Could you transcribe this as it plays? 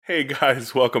Hey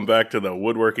guys, welcome back to the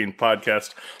Woodworking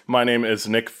Podcast. My name is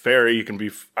Nick Ferry.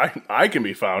 I can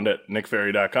be found at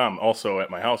nickferry.com, also at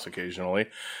my house occasionally.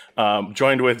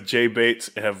 Joined with Jay Bates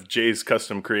of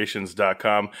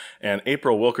jayscustomcreations.com and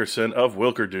April Wilkerson of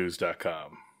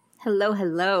wilkerdoos.com.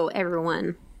 Hello,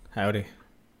 everyone. Howdy.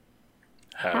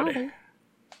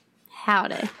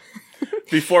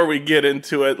 Before we get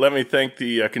into it, let me thank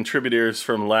the contributors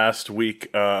from last week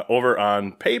over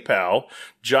on PayPal.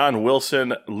 John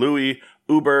Wilson, Louis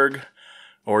Uberg,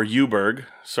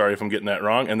 sorry if I'm getting that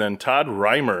wrong, and then Todd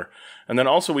Reimer. And then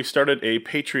also we started a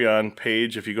Patreon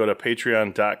page. If you go to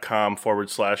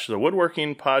patreon.com/the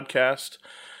Woodworking Podcast,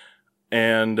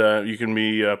 and you can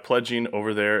be pledging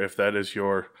over there if that is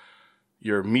your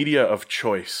media of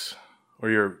choice.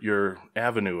 Or your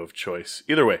avenue of choice.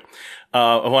 Either way,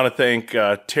 I want to thank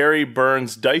Terry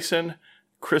Burns Dyson,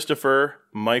 Christopher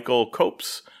Michael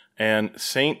Copes, and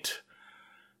Saint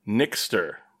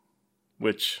Nixter,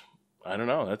 which, I don't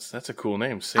know, that's a cool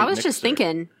name. Saint I was just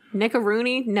thinking,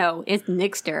 Nickaroony? No, it's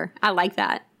Nixter. I like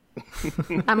that.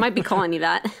 I might be calling you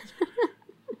that.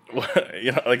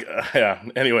 Yeah.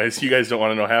 Anyways, you guys don't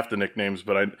want to know half the nicknames,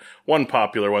 but one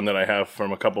popular one that I have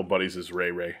from a couple buddies is Ray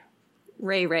Ray.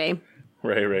 Ray,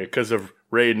 because of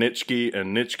Ray Nitschke,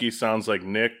 and Nitschke sounds like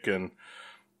Nick, and...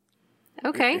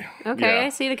 Okay, yeah. I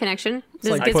see the connection. It's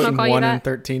like putting 1 and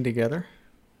 13 together.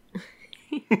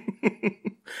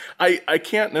 I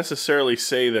can't necessarily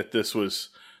say that this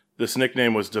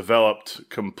nickname was developed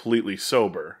completely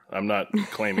sober. I'm not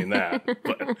claiming that,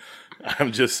 but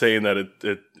I'm just saying that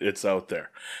it's out there.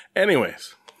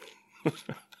 Anyways...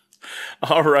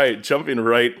 All right, jumping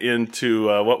right into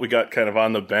what we got kind of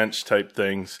on the bench type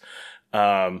things.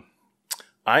 I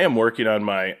am working on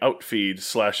my Outfeed /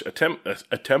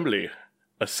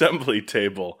 assembly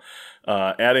table,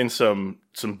 adding some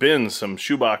bins, some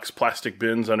shoebox plastic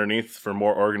bins underneath for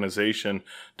more organization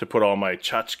to put all my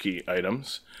tchotchke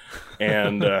items.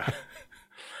 And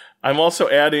I'm also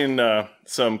adding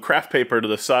some craft paper to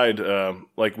the side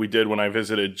like we did when I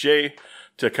visited Jay,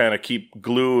 to kind of keep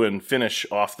glue and finish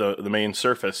off the main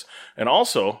surface. And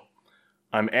also,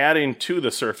 I'm adding to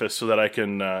the surface so that I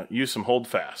can use some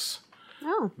holdfasts.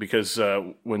 Oh. Because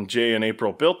when Jay and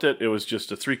April built it, it was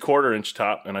just a 3/4 inch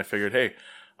top, and I figured, hey,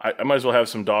 I might as well have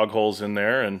some dog holes in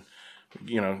there and,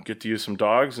 get to use some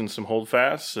dogs and some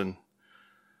holdfasts. And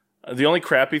the only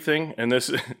crappy thing, and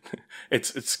this,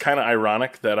 it's kind of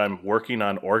ironic that I'm working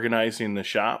on organizing the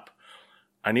shop.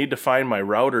 I need to find my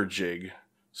router jig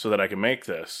so that I can make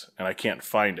this, and I can't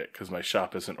find it because my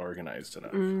shop isn't organized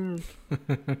enough.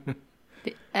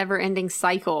 The ever-ending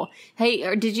cycle. Hey,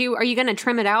 are you going to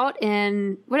trim it out?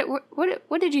 And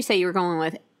what did you say you were going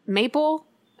with? Maple?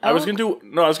 I was gonna do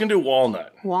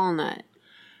walnut. Walnut.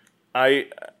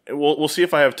 We'll see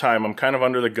if I have time. I'm kind of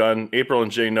under the gun. April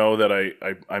and Jay know that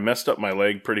I messed up my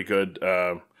leg pretty good.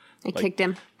 I kicked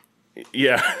him.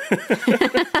 Yeah,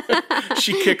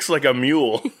 she kicks like a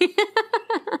mule.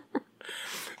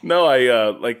 No,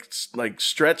 I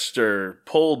stretched or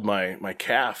pulled my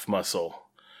calf muscle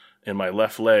in my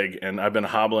left leg, and I've been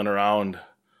hobbling around,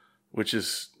 which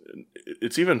it's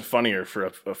even funnier for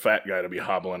a fat guy to be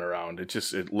hobbling around.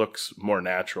 It looks more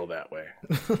natural that way.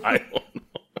 I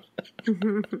don't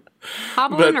know.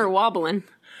 Hobbling or wobbling?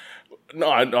 No,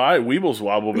 I weebles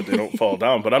wobble, but they don't fall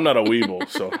down. But I'm not a weeble,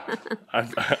 so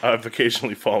I've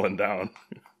occasionally fallen down.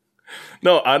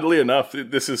 No, oddly enough,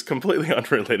 this is completely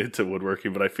unrelated to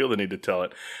woodworking, but I feel the need to tell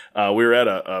it. We were at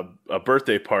a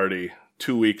birthday party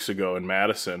 2 weeks ago in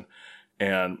Madison,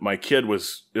 and my kid it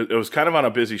was kind of on a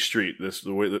busy street,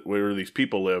 where these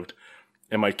people lived,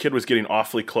 and my kid was getting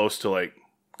awfully close to like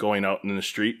going out in the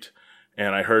street,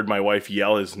 and I heard my wife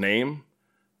yell his name,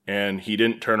 and he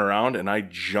didn't turn around, and I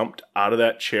jumped out of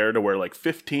that chair to where like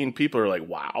 15 people are like,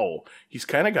 wow, he's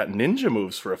kind of got ninja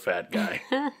moves for a fat guy.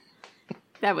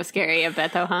 That was scary, I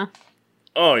bet, though, huh?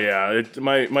 Oh, yeah.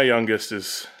 My youngest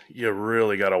is... You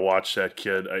really got to watch that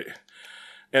kid.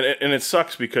 And it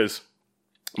sucks because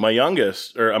my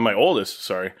oldest,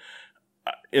 sorry,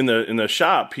 in the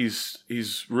shop, he's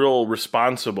real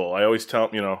responsible. I always tell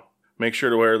him, make sure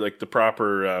to wear like the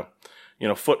proper,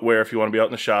 footwear if you want to be out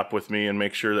in the shop with me, and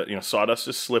make sure that, sawdust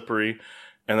is slippery.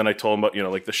 And then I told him about,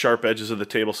 like the sharp edges of the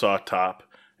table saw top.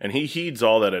 And he heeds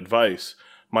all that advice.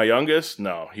 My youngest,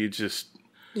 no,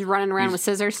 He's running around with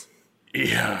scissors?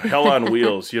 Yeah, hell on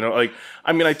wheels,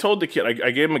 I told the kid,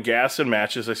 I gave him a gas and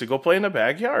matches. I said, go play in the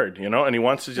backyard, and he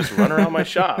wants to just run around my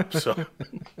shop. So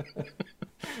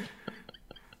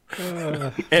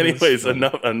Anyways,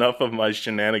 enough of my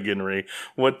shenaniganry.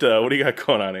 What do you got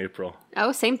going on, April?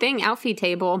 Oh, same thing. Outfeed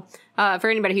table. For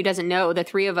anybody who doesn't know, the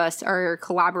three of us are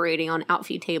collaborating on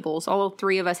outfeed tables. All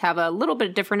three of us have a little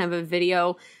bit different of a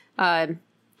video.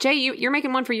 Jay, you're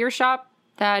making one for your shop.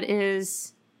 That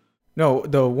is... No,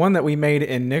 the one that we made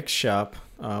in Nick's shop,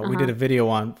 we did a video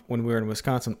on when we were in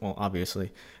Wisconsin. Well,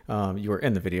 obviously, you were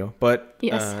in the video, but...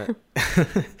 Yes.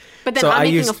 But then so I'm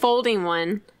making a folding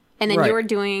one, and then you're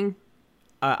doing...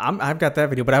 I've got that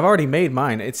video, but I've already made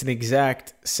mine. It's an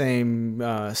exact same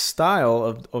style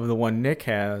of the one Nick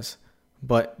has,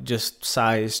 but just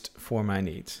sized for my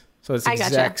needs. So it's the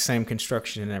exact same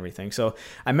construction and everything. So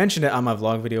I mentioned it on my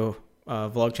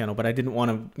vlog channel, but I didn't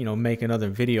want to make another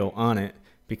video on it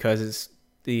because it's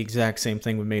the exact same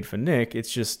thing we made for Nick.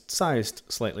 It's just sized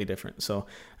slightly different. So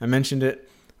I mentioned it.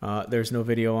 There's no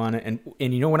video on it, and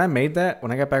when I made that,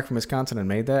 when I got back from Wisconsin and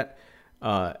made that,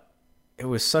 it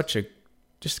was such a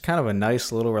just kind of a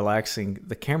nice little relaxing,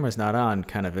 the camera's not on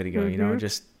kind of video,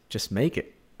 just make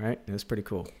it, right? It was pretty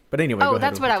cool. But anyway, oh,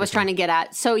 that's what I was trying to get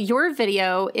at. So your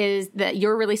video is that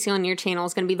you're releasing on your channel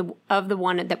is going to be the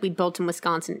one that we built in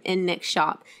Wisconsin in Nick's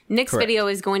shop. Nick's Correct. Video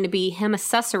is going to be him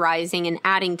accessorizing and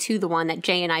adding to the one that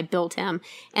Jay and I built him.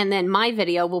 And then my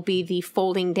video will be the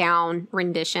folding down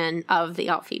rendition of the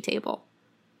Outfeed table.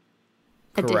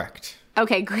 Correct.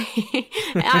 Okay, great.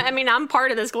 I mean, I'm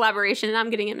part of this collaboration and I'm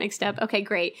getting it mixed up. Okay,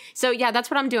 great. So yeah,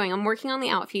 that's what I'm doing. I'm working on the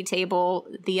Outfeed table,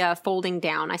 the folding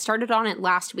down. I started on it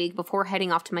last week before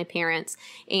heading off to my parents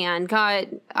and got,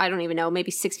 I don't even know,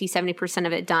 maybe 60, 70%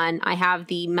 of it done. I have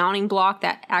the mounting block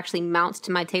that actually mounts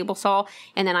to my table saw.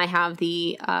 And then I have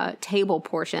the table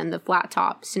portion, the flat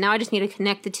top. So now I just need to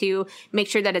connect the two, make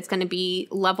sure that it's going to be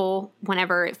level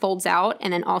whenever it folds out.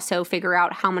 And then also figure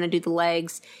out how I'm going to do the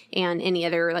legs and any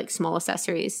other like small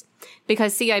accessories.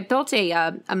 Because see, I built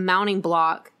a mounting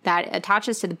block that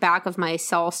attaches to the back of my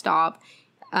saw stop,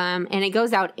 and it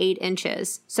goes out 8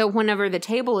 inches. So whenever the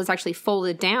table is actually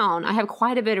folded down, I have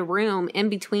quite a bit of room in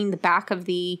between the back of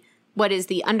what is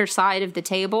the underside of the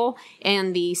table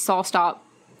and the saw stop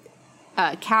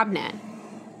cabinet,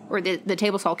 or the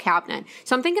table saw cabinet.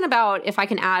 So I'm thinking about if I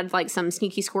can add like some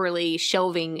sneaky squirrely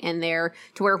shelving in there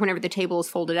to where whenever the table is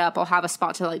folded up, I'll have a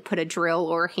spot to like put a drill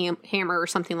or a hammer or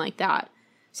something like that.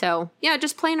 So yeah,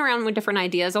 just playing around with different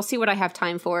ideas. I'll see what I have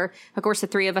time for. Of course, the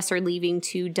three of us are leaving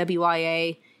to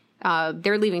WIA.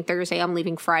 They're leaving Thursday. I'm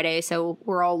leaving Friday. So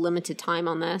we're all limited time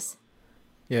on this.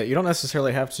 Yeah, you don't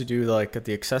necessarily have to do like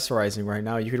the accessorizing right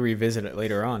now. You could revisit it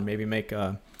later on. Maybe make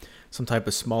some type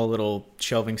of small little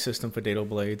shelving system for dado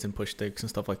blades and push sticks and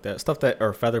stuff like that.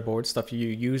 Or feather boards, stuff you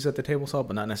use at the table saw,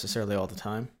 but not necessarily all the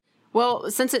time.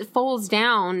 Well, since it folds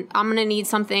down, I'm going to need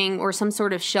something or some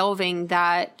sort of shelving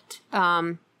that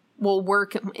will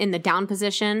work in the down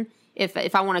position if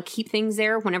I want to keep things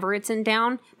there whenever it's in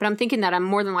down. But I'm thinking that I'm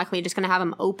more than likely just going to have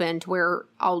them open to where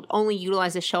I'll only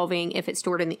utilize the shelving if it's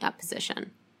stored in the up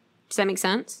position. Does that make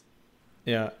sense?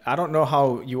 Yeah, I don't know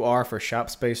how you are for shop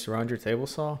space around your table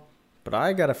saw, but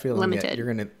I got a feeling that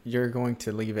you're going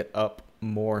to leave it up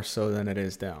more so than it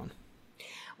is down.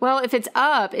 Well, if it's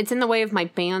up, it's in the way of my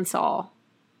bandsaw.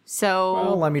 So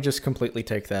well, let me just completely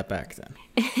take that back then.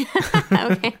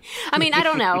 Okay. I mean, I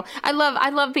don't know. I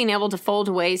love being able to fold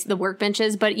away the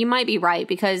workbenches, but you might be right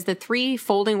because the 3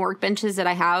 folding workbenches that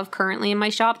I have currently in my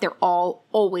shop, they're all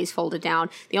always folded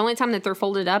down. The only time that they're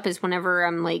folded up is whenever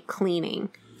I'm like cleaning.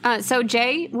 So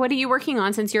Jay, what are you working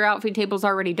on since your Outfeed table's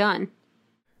already done?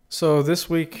 So this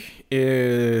week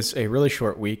is a really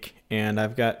short week, and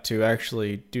I've got to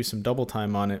actually do some double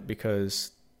time on it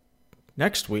because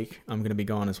next week I'm going to be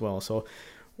gone as well. So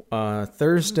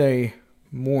Thursday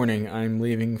morning I'm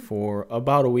leaving for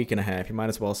about a week and a half. You might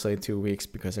as well say 2 weeks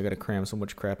because I got to cram so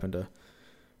much crap into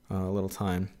a little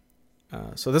time.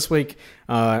 So this week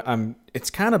it's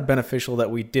kind of beneficial that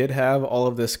we did have all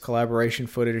of this collaboration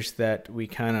footage that we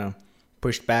kind of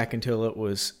pushed back until it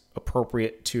was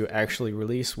appropriate to actually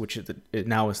release, which it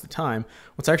now is the time.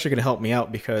 What's actually going to help me out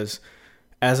because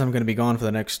as I'm going to be gone for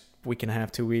the next week and a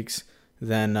half, 2 weeks,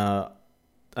 then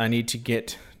I need to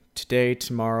get today,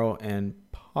 tomorrow, and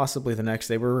possibly the next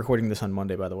day. We're recording this on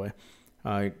Monday, by the way.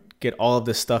 Get all of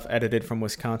this stuff edited from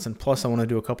Wisconsin. Plus, I want to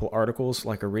do a couple articles,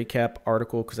 like a recap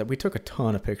article, because we took a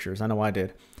ton of pictures. I know I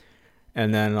did.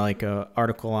 And then like an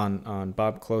article on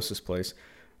Bob Close's place.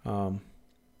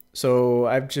 So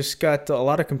I've just got a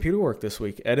lot of computer work this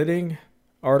week. Editing,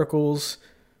 articles,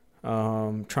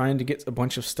 trying to get a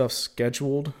bunch of stuff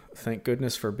scheduled. Thank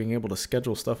goodness for being able to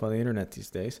schedule stuff on the internet these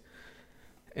days.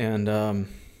 And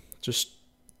just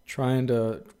trying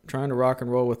to rock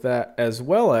and roll with that, as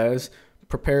well as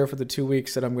prepare for the 2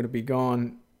 weeks that I'm going to be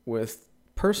gone with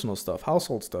personal stuff,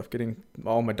 household stuff, getting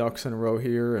all my ducks in a row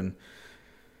here and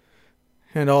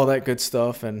all that good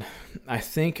stuff. And I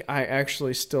think I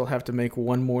actually still have to make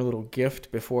one more little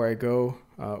gift before I go,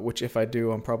 which if I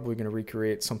do, I'm probably going to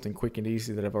recreate something quick and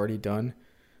easy that I've already done.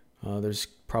 There's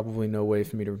probably no way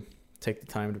for me to take the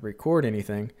time to record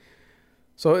anything.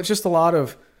 So it's just a lot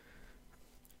of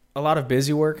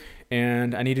busy work,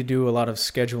 and I need to do a lot of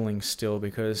scheduling still,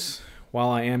 because while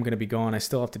I am going to be gone, I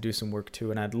still have to do some work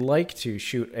too. And I'd like to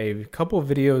shoot a couple of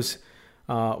videos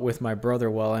with my brother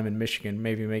while I'm in Michigan,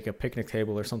 maybe make a picnic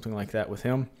table or something like that with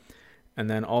him. And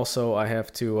then also I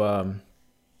have to, I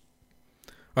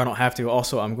don't have to,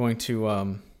 also I'm going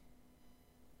to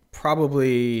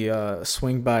probably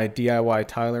swing by DIY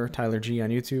Tyler G on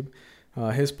YouTube,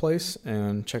 his place,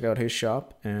 and check out his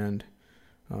shop and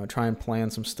try and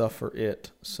plan some stuff for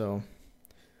it. So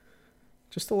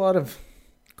just a lot of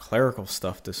clerical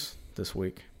stuff this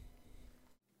week.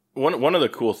 One of the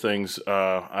cool things,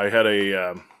 I had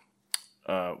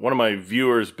one of my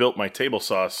viewers built my table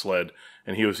saw sled,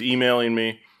 and he was emailing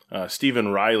me, Stephen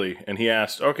Riley, and he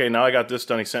asked, okay, now I got this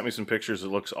done. He sent me some pictures. It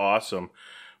looks awesome.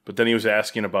 But then he was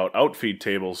asking about Outfeed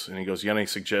tables, and he goes, you got any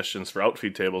suggestions for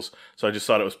Outfeed tables? So I just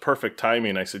thought it was perfect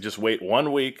timing. I said, just wait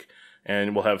 1 week,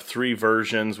 and we'll have 3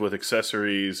 versions with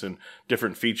accessories and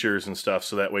different features and stuff,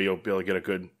 so that way you'll be able to get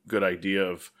a good idea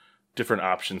of different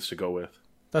options to go with.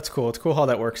 That's cool. It's cool how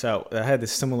that works out. I had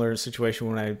this similar situation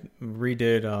when I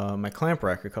redid my clamp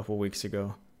rack a couple weeks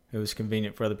ago. It was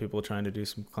convenient for other people trying to do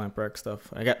some clamp rack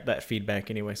stuff. I got that feedback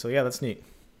anyway, so yeah, that's neat.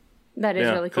 That is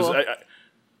really cool.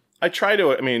 I try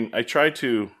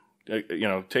to,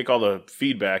 take all the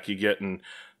feedback you get, and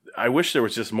I wish there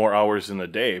was just more hours in the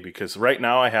day, because right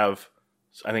now I have,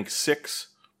 I think, 6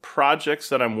 projects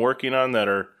that I'm working on that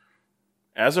are,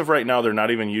 as of right now, they're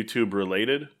not even YouTube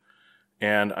related.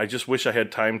 And I just wish I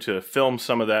had time to film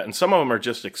some of that. And some of them are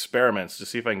just experiments to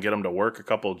see if I can get them to work, a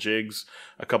couple jigs,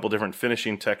 a couple different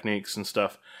finishing techniques and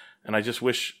stuff. And I just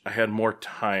wish I had more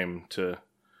time to,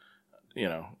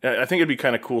 I think it'd be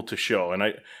kind of cool to show. And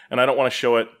I don't want to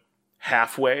show it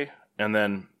halfway and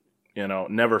then,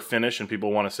 never finish. And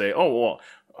people want to say, oh, well,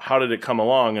 how did it come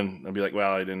along? And I'll be like,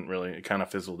 well, I didn't really, it kind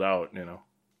of fizzled out,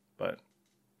 but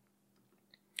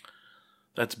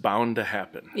that's bound to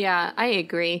happen. Yeah, I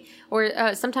agree.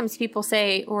 Or sometimes people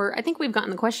say, or I think we've gotten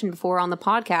the question before on the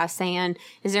podcast saying,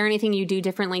 is there anything you do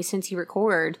differently since you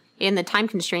record? And the time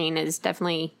constraint is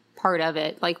definitely part of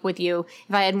it. Like with you,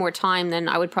 if I had more time, then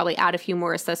I would probably add a few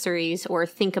more accessories or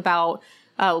think about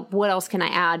what else can I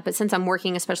add. But since I'm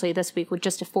working, especially this week, with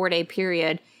just a 4-day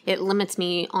period, it limits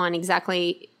me on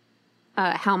exactly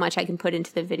how much I can put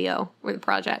into the video or the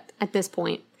project at this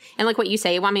point. And like what you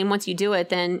say, I mean, once you do it,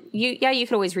 then you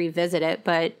could always revisit it.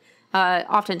 But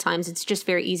oftentimes it's just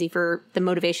very easy for the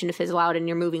motivation to fizzle out and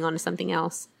you're moving on to something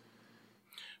else.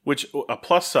 Which, a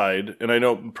plus side, and I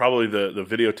know probably the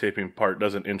videotaping part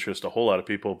doesn't interest a whole lot of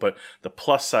people, but the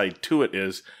plus side to it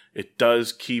is it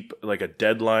does keep like a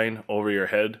deadline over your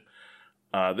head.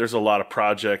 There's a lot of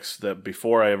projects that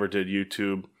before I ever did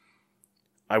YouTube,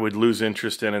 I would lose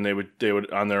interest in, and they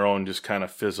would on their own just kind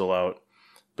of fizzle out.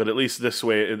 But at least this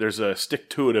way, there's a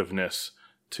stick-to-itiveness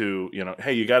to,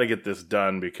 hey, you got to get this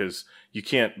done, because you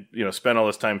can't, spend all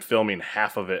this time filming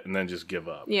half of it and then just give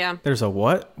up. Yeah. There's a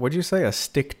what? What'd you say? A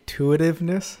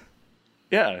stick-to-itiveness?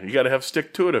 Yeah, you got to have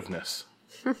stick-to-itiveness.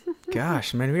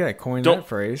 Gosh, man, we got to coin that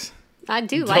phrase. I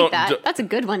do like that. That's a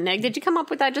good one, Nick. Did you come up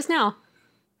with that just now?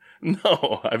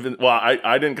 No,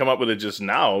 I didn't come up with it just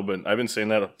now, but I've been saying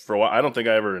that for a while. I don't think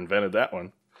I ever invented that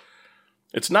one.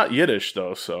 It's not Yiddish,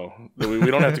 though, so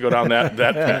we don't have to go down that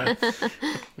path.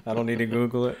 I don't need to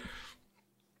Google it.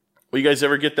 Well, you guys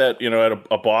ever get that,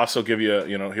 a boss will give you,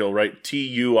 he'll write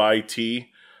TUIT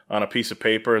on a piece of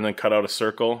paper and then cut out a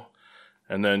circle.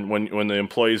 And then when the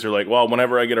employees are like, well,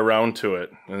 whenever I get around to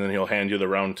it, and then he'll hand you the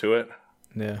round to it.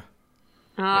 Yeah.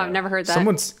 Oh, yeah. I've never heard that.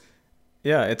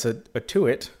 It's a to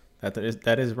it.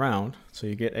 That is round, so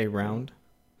you get a round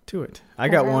to it. I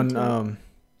got one.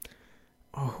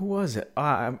 Who was it?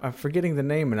 I'm forgetting the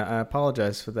name, and I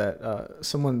apologize for that.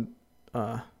 Someone,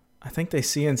 I think they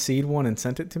CNC'd one and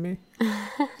sent it to me. It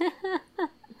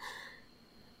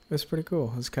was pretty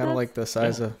cool. It was kind of like the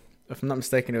size of, if I'm not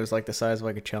mistaken, it was like the size of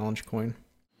like a challenge coin.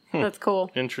 That's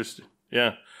cool. Interesting.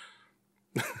 Yeah.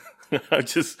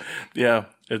 It's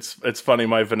funny.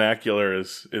 My vernacular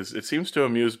is it seems to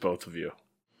amuse both of you.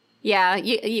 Yeah,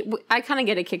 I kind of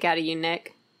get a kick out of you,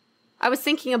 Nick. I was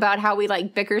thinking about how we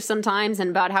like bicker sometimes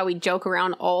and about how we joke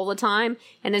around all the time.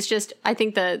 And it's just, I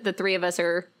think the three of us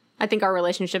I think our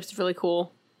relationship's really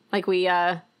cool. Like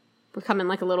we're coming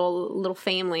like a little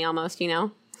family almost,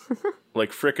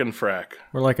 Like frickin' frack.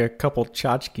 We're like a couple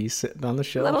tchotchkes sitting on the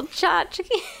shelf. Little tchotchke.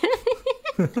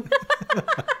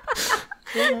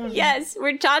 Yes,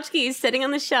 we're tchotchkes sitting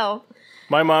on the shelf.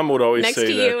 My mom would always next say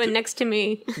to that. you and next to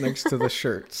me. Next to the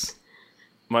shirts.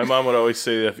 My mom would always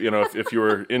say that, if you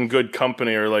were in good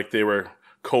company or like they were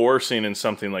coercing in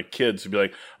something like kids, would be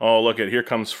like, oh, look, here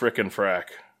comes frickin' frack.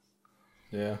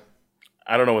 Yeah.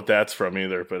 I don't know what that's from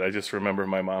either, but I just remember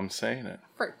my mom saying it.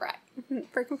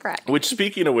 Frickin' frack. Which,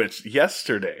 speaking of which,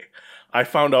 yesterday I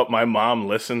found out my mom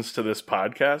listens to this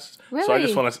podcast. Really? So I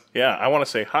just want to, I want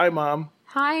to say hi, Mom.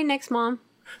 Hi, Nick's mom.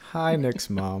 Hi, Nick's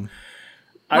mom.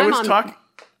 I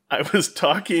was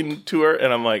talking to her,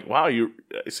 and I'm like, wow,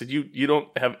 I said, you don't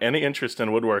have any interest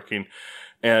in woodworking.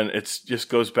 And it just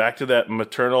goes back to that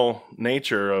maternal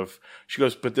nature of, she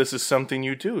goes, but this is something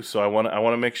you do. So I want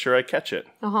to make sure I catch it.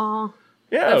 Aw.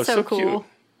 Yeah, That's it was so cool. cute.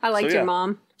 I liked your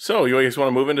mom. So you guys want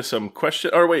to move into some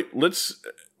question? Or wait,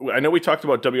 I know we talked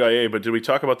about WIA, but did we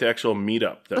talk about the actual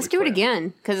meetup? Let's do it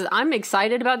again, because I'm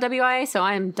excited about WIA, so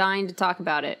I am dying to talk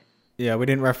about it. Yeah, we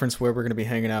didn't reference where we're going to be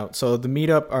hanging out. So the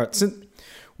meetup,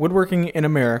 Woodworking in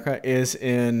America is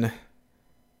in,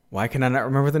 why can I not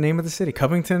remember the name of the city?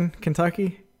 Covington,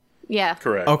 Kentucky? Yeah.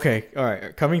 Correct. Okay, all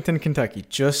right. Covington, Kentucky,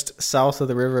 just south of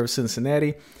the river of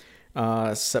Cincinnati.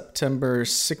 September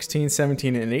 16,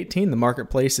 17, and 18. The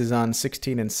marketplace is on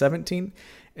 16 and 17.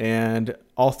 And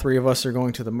all three of us are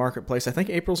going to the marketplace. I think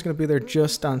April's going to be there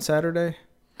just on Saturday.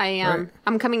 I am. Right?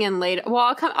 I'm coming in late.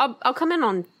 Well, I'll come in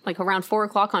on like around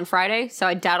 4:00 on Friday, so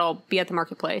I doubt I'll be at the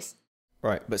marketplace.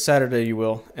 Right, but Saturday you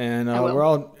will. And I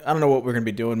don't know what we're going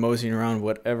to be doing, moseying around,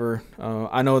 whatever.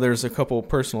 I know there's a couple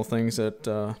personal things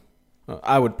that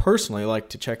I would personally like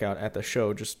to check out at the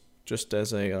show, just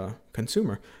as a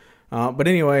consumer. But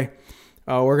anyway,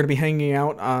 we're going to be hanging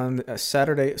out on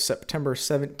Saturday, September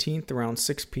 17th, around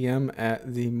 6 p.m.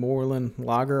 at the Moreland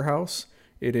Lager House.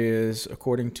 It is,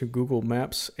 according to Google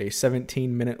Maps, a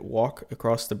 17-minute walk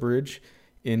across the bridge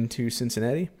into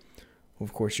Cincinnati.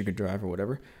 Of course, you could drive or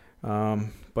whatever.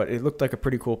 But it looked like a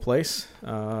pretty cool place.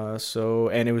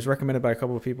 And it was recommended by a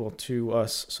couple of people to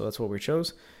us, so that's what we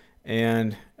chose.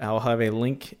 And I'll have a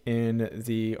link in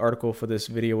the article for this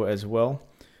video as well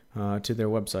to their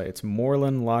website. It's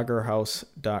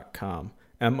morelandlagerhouse.com.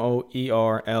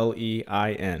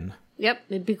 Moerlein. Yep,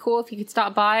 it'd be cool if you could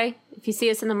stop by. If you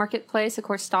see us in the marketplace, of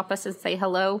course, stop us and say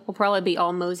hello. We'll probably be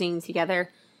all moseying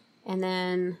together. And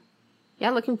then,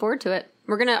 looking forward to it.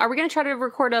 Are we gonna try to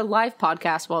record a live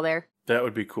podcast while there? That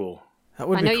would be cool. That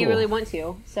would I be know cool. You really want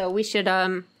to. So we should,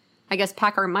 I guess,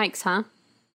 pack our mics, huh?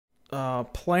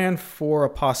 Plan for a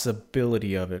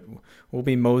possibility of it. We'll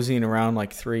be moseying around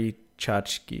like three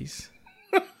tchotchkes.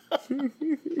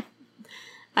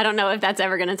 I don't know if that's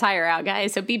ever going to tire out,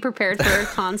 guys. So be prepared for a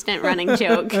constant running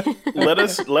joke. Let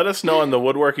us know on the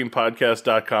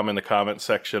woodworkingpodcast.com in the comment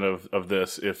section of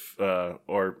this, if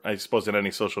or I suppose in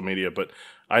any social media. But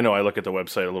I know I look at the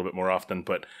website a little bit more often.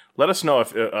 But let us know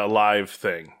if a live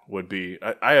thing would be.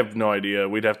 I have no idea.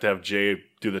 We'd have to have Jay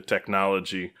do the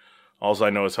technology. All I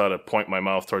know is how to point my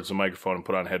mouth towards the microphone and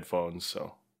put on headphones.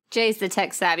 So Jay's the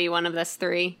tech savvy one of us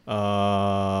three.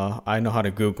 I know how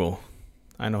to Google.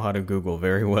 I know how to Google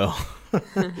very well.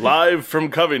 Live from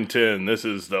Covington, this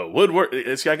is the Woodwork.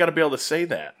 See, I got to be able to say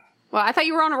that. Well, I thought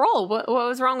you were on a roll. What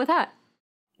was wrong with that?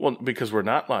 Well, because we're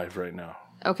not live right now.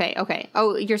 Okay.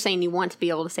 Oh, you're saying you want to be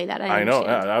able to say that. I know.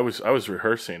 I was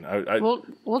rehearsing. We'll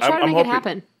try to make it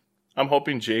happen. I'm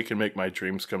hoping Jay can make my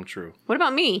dreams come true. What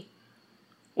about me?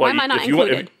 Well, Why am I not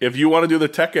included? If you want to do the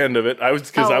tech end of it, I'm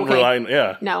relying.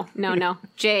 Yeah. No.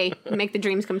 Jay, make the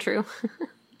dreams come true.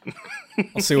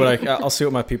 I'll see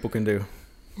what my people can do.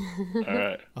 All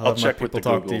right. I'll check with the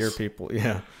talk Googles. to your people.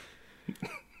 Yeah.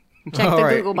 Check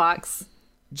the Google box.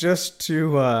 Just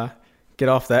to get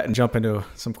off that and jump into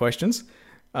some questions.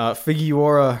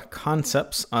 Figuora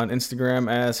Concepts on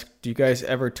Instagram asks, do you guys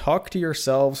ever talk to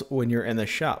yourselves when you're in the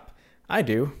shop? I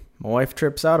do. My wife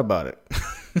trips out about it.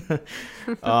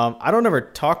 I don't ever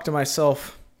talk to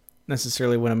myself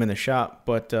necessarily when I'm in the shop,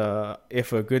 but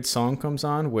if a good song comes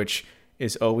on, which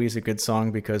is always a good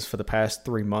song because for the past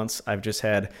 3 months, I've just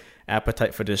had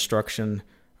Appetite for Destruction,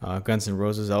 Guns N'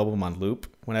 Roses album on loop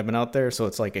when I've been out there. So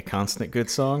it's like a constant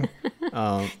good song.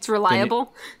 It's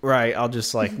reliable. Right. I'll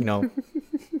just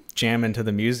jam into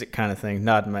the music kind of thing,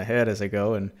 nodding my head as I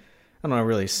go. And I don't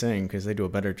really sing because they do a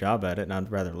better job at it and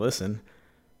I'd rather listen.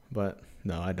 But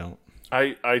no, I don't.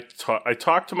 I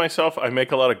talk to myself. I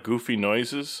make a lot of goofy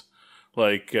noises.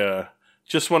 Like,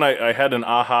 just when I had an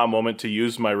aha moment to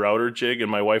use my router jig and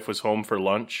my wife was home for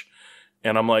lunch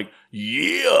and I'm like,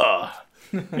 yeah.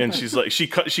 And she's like, she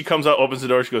comes out, opens the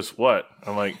door. She goes, what?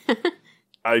 I'm like,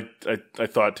 I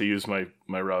thought to use my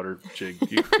router jig.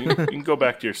 You can go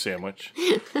back to your sandwich.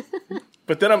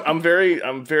 But then I'm very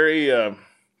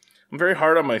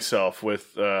hard on myself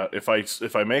with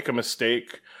if I make a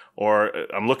mistake or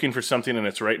I'm looking for something and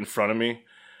it's right in front of me,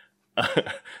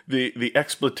 the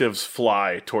expletives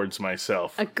fly towards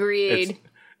myself. Agreed.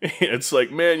 It's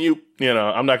like, man, you know,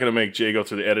 I'm not going to make Jay go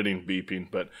through the editing beeping,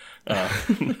 but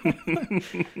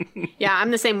yeah,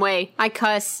 I'm the same way. I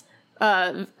cuss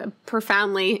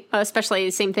profoundly, especially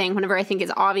the same thing whenever I think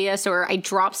it's obvious or I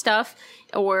drop stuff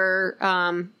or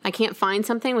I can't find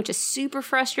something, which is super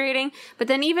frustrating. But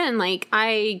then even like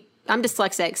I'm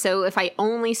dyslexic, so if I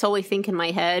only solely think in my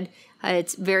head,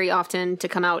 it's very often to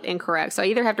come out incorrect. So I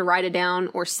either have to write it down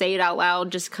or say it out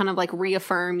loud, just kind of like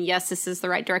reaffirm, yes, this is the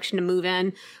right direction to move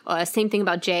in. Same thing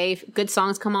about Jay. If good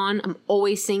songs come on, I'm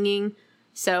always singing.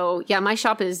 So yeah, my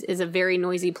shop is a very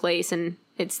noisy place, and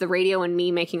it's the radio and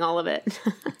me making all of it.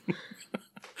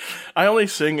 I only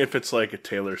sing if it's like a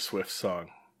Taylor Swift song.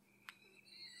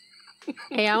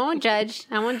 Hey, I won't judge.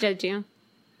 I won't judge you.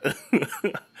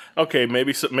 Okay,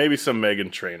 maybe some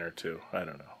Meghan Trainor too. I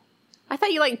don't know. I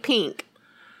thought you liked Pink.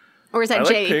 Or is that I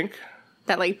Jay? like Pink.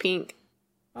 That like Pink.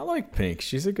 I like Pink.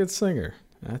 She's a good singer.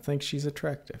 I think she's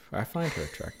attractive. I find her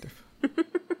attractive.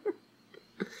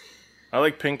 I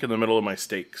like Pink in the middle of my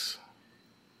steaks.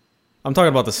 I'm talking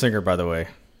about the singer, by the way.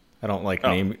 I don't like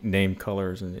name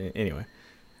colors and anyway.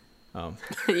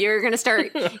 You're going to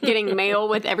start getting mail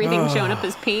with everything showing up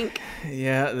as pink.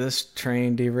 Yeah, this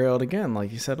train derailed again,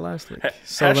 like you said last week.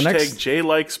 So hashtag the next Jay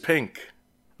likes pink.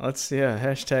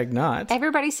 hashtag not.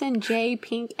 Everybody send Jay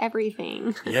pink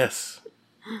everything. Yes.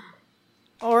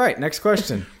 All right, next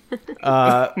question.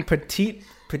 Petite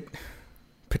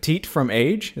from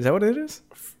age? Is that what it is?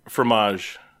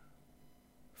 Fromage.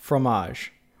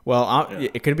 Fromage. Well,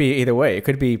 it could be either way. It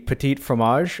could be petite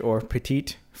fromage or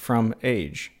petite from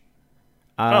age.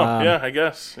 Yeah, I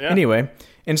guess. Yeah. Anyway,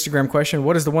 Instagram question.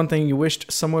 What is the one thing you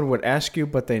wished someone would ask you,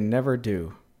 but they never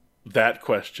do? That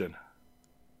question.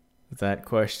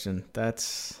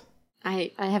 That's...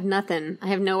 I have nothing. I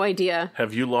have no idea.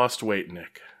 Have you lost weight,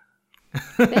 Nick?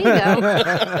 There you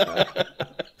go.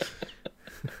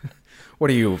 What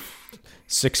are you,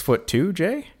 6'2",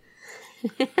 Jay?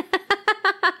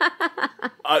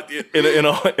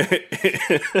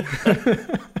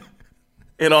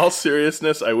 In all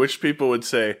seriousness, I wish people would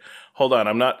say, "Hold on,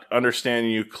 I'm not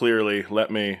understanding you clearly.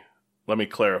 Let me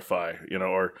clarify."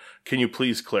 Or can you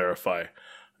please clarify?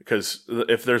 Because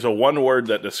if there's a one word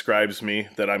that describes me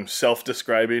that I'm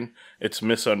self-describing, it's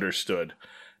misunderstood.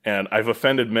 And I've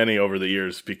offended many over the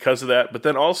years because of that. But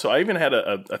then also, I even had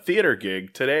a theater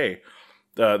gig today.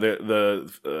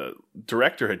 The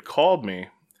director had called me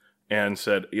and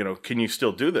said, "Can you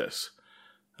still do this?"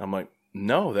 I'm like,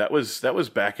 "No, that was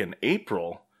back in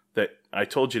April that I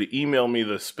told you to email me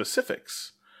the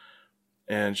specifics."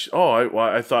 And she,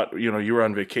 I thought, you were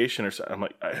on vacation or something. I'm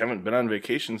like, I haven't been on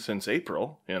vacation since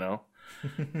April,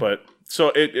 But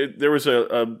so there was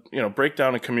a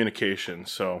breakdown in communication.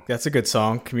 So that's a good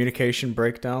song, Communication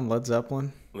Breakdown, Led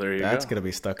Zeppelin. There you go. That's gonna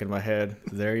be stuck in my head.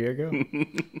 There you go.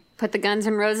 Put the Guns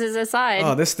N' Roses aside.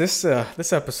 Oh, this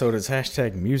episode is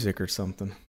hashtag music or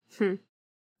something.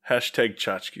 Hashtag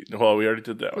tchotchke. Well, we already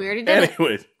did that one. We already did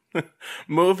Anyways,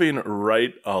 moving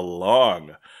right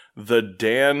along. The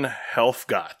Dan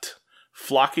Helfgott.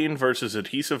 Flocking versus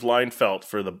adhesive lined felt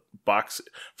for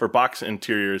box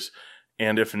interiors.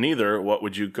 And if neither, what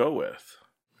would you go with?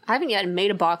 I haven't yet made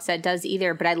a box that does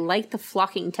either, but I like the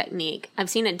flocking technique. I've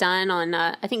seen it done on,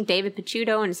 I think David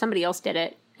Picciuto and somebody else did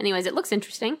it. Anyways, it looks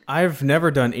interesting. I've never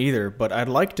done either, but I'd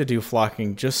like to do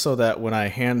flocking just so that when I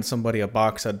hand somebody a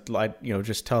box, I'd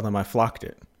just tell them I flocked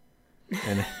it.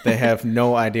 And they have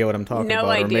no idea what I'm talking about.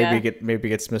 Idea. Or maybe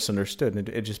it gets misunderstood, and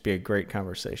it'd just be a great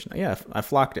conversation. Yeah, I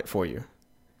flocked it for you.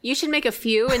 You should make a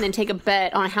few and then take a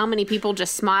bet on how many people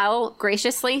just smile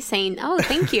graciously saying, "Oh,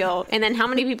 thank you." And then how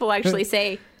many people actually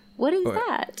say, "What is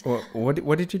that?"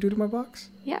 What did you do to my box?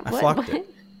 Yeah, I flocked it.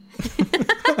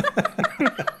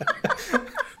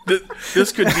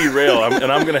 This could derail,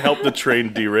 and I'm going to help the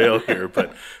train derail here.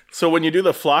 But so when you do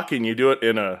the flocking, you do it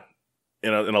in a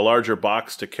larger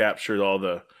box to capture all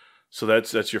the. So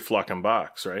that's your flocking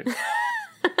box, right?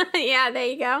 Yeah, there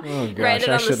you go. Oh gosh, Write it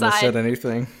I on shouldn't the have side. said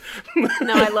anything.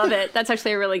 No, I love it. That's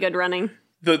actually a really good running.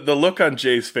 The look on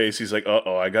Jay's face, he's like,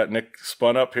 "Uh-oh, I got Nick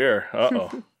spun up here.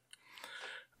 Uh-oh."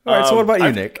 All right, so what about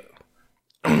you, Nick?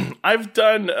 I've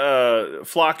done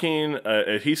flocking,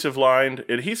 adhesive lined.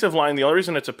 Adhesive line, the only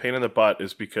reason it's a pain in the butt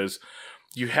is because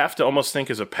you have to almost think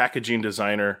as a packaging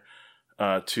designer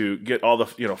to get all the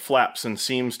flaps and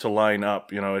seams to line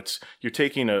up. You're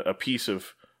taking a piece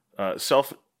of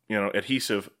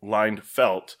adhesive lined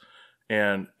felt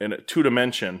and in a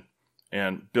 2-dimension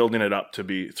and building it up to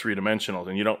be 3-dimensional.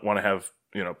 And you don't want to have,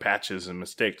 patches and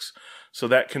mistakes. So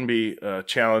that can be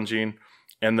challenging,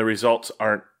 and the results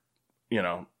aren't,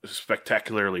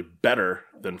 spectacularly better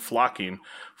than flocking.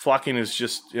 Flocking is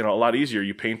just, a lot easier.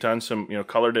 You paint on some,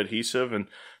 colored adhesive and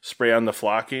spray on the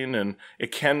flocking, and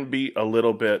it can be a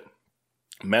little bit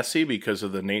messy because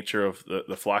of the nature of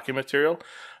the flocking material.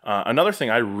 Another thing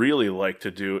I really like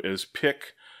to do is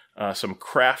pick some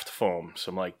craft foam,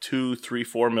 some like 2, 3,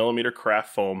 4 millimeter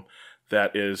craft foam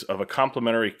that is of a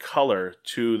complementary color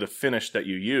to the finish that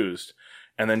you used,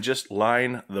 and then just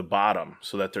line the bottom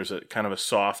so that there's a kind of a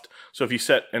soft, so if you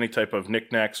set any type of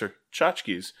knickknacks or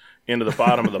tchotchkes into the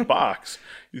bottom of the box,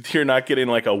 you're not getting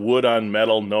like a wood on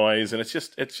metal noise, and it's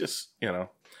just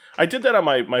I did that on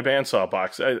my bandsaw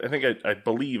box. I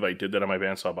believe I did that on my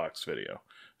bandsaw box video.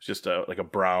 It's just like a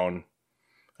brown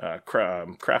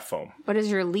craft foam. What is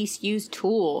your least used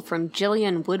tool? From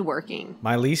Jillian Woodworking.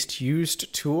 My least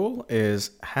used tool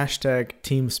is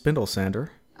 #Team Spindle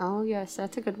Sander. Oh, yes,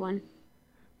 that's a good one.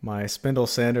 My spindle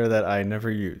sander that I never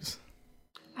use.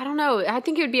 I don't know. I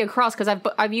think it would be a cross because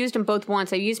I've used them both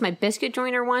once. I've used my biscuit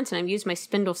joiner once, and I've used my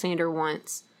spindle sander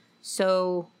once.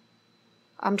 So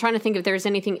I'm trying to think if there's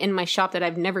anything in my shop that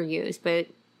I've never used, but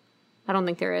I don't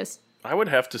think there is. I would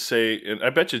have to say, and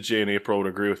I bet you Jay and April would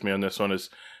agree with me on this one, it's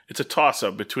a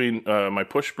toss-up between my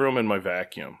push broom and my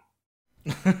vacuum.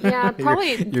 Yeah,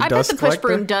 probably. Your I bet the push collector?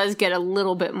 broom does get a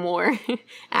little bit more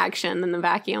action than the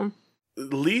vacuum.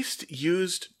 Least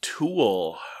used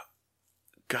tool.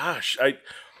 Gosh,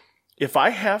 if I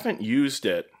haven't used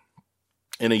it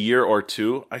in a year or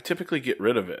two, I typically get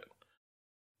rid of it.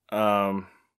 Gosh,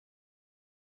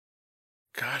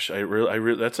 I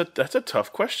really that's a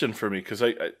tough question for me because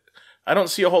I don't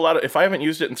see a whole lot of, if I haven't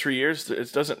used it in 3 years,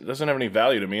 it doesn't have any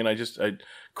value to me, and I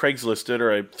Craigslist it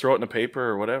or I throw it in the paper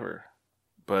or whatever.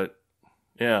 But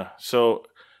yeah, so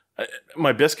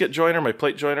my biscuit joiner, my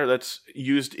plate joiner, that's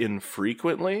used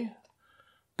infrequently,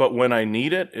 but when I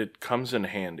need it, it comes in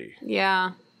handy.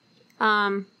 Yeah.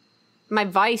 My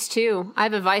vise too. I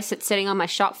have a vise that's sitting on my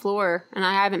shop floor, and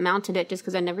I haven't mounted it just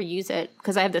because I never use it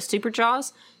because I have the super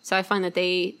jaws. So I find that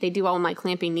they do all my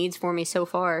clamping needs for me so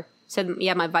far. So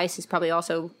yeah, my vise is probably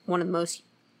also one of the most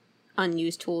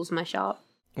unused tools in my shop.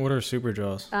 What are super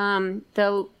jaws?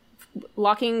 The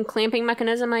locking clamping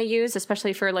mechanism I use,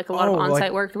 especially for like a lot of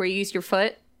on-site work where you use your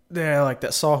foot. Yeah, like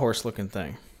that sawhorse looking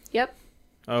thing. Yep.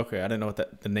 Okay, I didn't know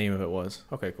what the name of it was.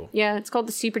 Okay, cool. Yeah, it's called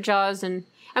the super jaws, and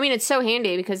I mean it's so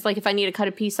handy because like if I need to cut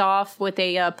a piece off with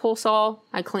a pull saw,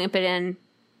 I clamp it in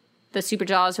the super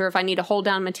jaws, or if I need to hold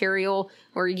down material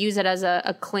or use it as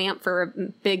a clamp for a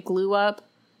big glue up.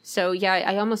 So yeah,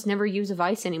 I almost never use a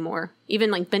vise anymore.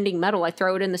 Even like bending metal, I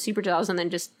throw it in the super jaws and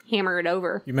then just hammer it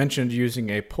over. You mentioned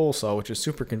using a pull saw, which is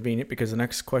super convenient because the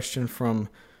next question from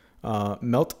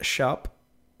Melt Shop,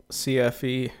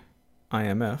 CFE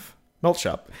IMF, Melt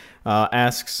Shop,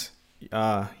 asks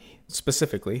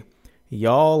specifically,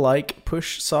 y'all like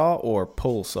push saw or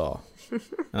pull saw?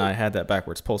 And I had that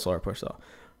backwards, pull saw or push saw.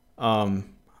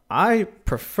 I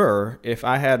prefer, if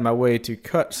I had my way to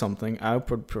cut something, I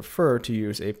would prefer to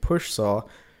use a push saw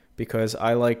because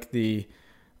I like the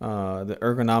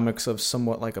ergonomics of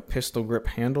somewhat like a pistol grip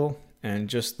handle and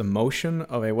just the motion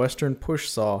of a Western push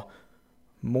saw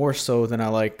more so than I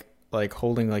like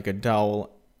holding like a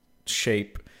dowel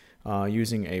shape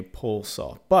using a pull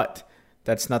saw. But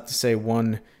that's not to say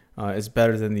one is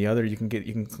better than the other. You can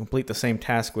complete the same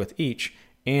task with each.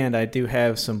 And I do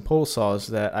have some pull saws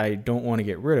that I don't want to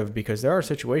get rid of because there are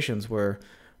situations where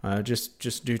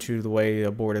just due to the way a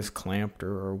board is clamped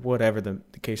or whatever the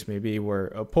case may be, where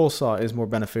a pull saw is more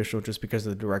beneficial just because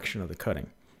of the direction of the cutting.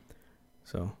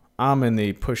 So I'm in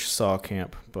the push saw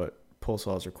camp, but pull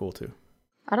saws are cool too.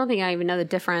 I don't think I even know the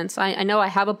difference. I know I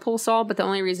have a pull saw, but the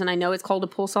only reason I know it's called a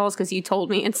pull saw is because you told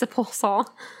me it's a pull saw.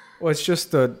 Well, it's just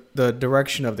the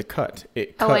direction of the cut.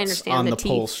 It cuts on the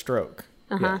pull stroke.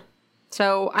 Uh-huh. Yeah.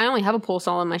 So I only have a pull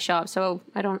saw in my shop, so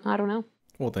I don't know.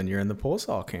 Well, then you're in the pull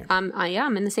saw camp. I'm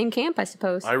in the same camp, I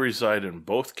suppose. I reside in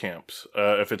both camps.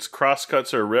 If it's cross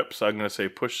cuts or rips, I'm going to say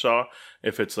push saw.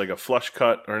 If it's like a flush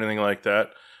cut or anything like that,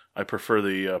 I prefer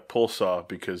the pull saw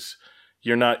because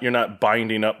you're not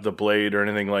binding up the blade or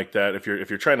anything like that. If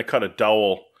you're trying to cut a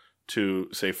dowel to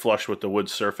say flush with the wood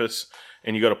surface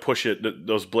and you got to push it,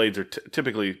 those blades are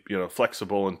typically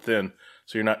flexible and thin,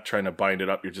 so you're not trying to bind it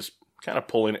up. You're just kind of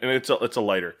pulling, and it's a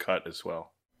lighter cut as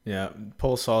well. Yeah,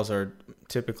 pull saws are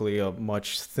typically a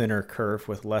much thinner curve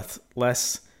with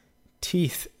less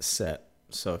teeth set.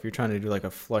 So if you're trying to do like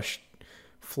a flush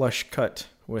cut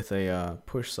with a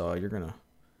push saw, you're gonna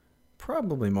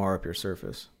probably mar up your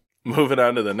surface. Moving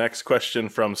on to the next question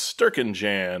from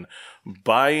Sturkenjan.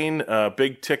 Buying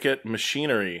big ticket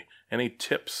machinery. Any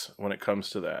tips when it comes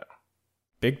to that?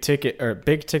 Big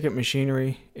ticket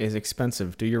machinery is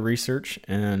expensive. Do your research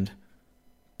and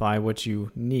buy what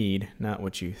you need, not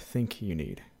what you think you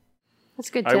need. That's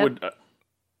a good tip.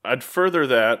 I'd further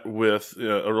that with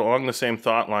along the same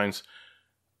thought lines.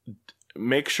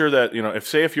 Make sure that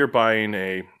if you're buying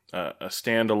a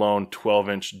standalone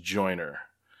 12-inch joiner,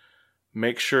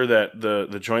 make sure that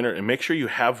the joiner, and make sure you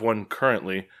have one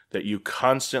currently that you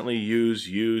constantly use,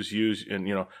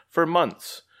 and for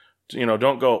months.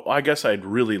 Don't go, I guess I'd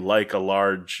really like a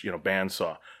large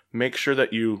bandsaw. Make sure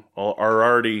that you are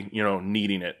already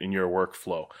needing it in your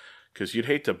workflow, because you'd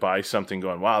hate to buy something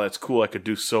going, wow, that's cool, I could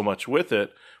do so much with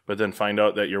it, but then find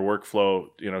out that your workflow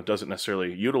doesn't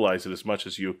necessarily utilize it as much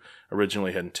as you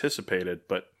originally had anticipated.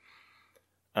 But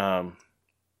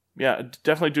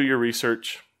definitely do your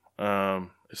research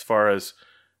as far as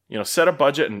set a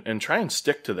budget and try and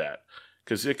stick to that,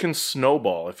 because it can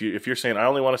snowball. If you're saying I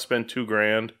only want to spend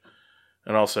 $2,000,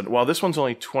 and all of a sudden, well, this one's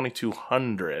only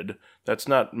 $2,200. That's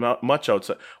not much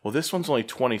outside. Well, this one's only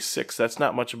 $2,600. That's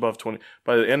not much above $20,000.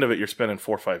 By the end of it, you're spending $4,000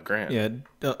 or $5,000.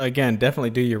 Yeah. Again, definitely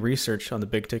do your research on the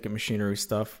big ticket machinery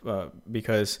stuff,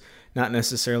 because not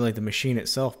necessarily the machine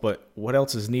itself, but what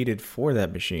else is needed for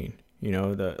that machine.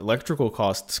 The electrical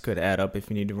costs could add up if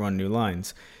you need to run new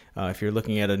lines. If you're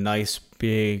looking at a nice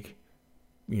big,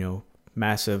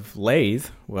 massive lathe,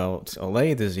 well, a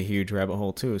lathe is a huge rabbit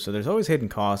hole too. So there's always hidden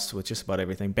costs with just about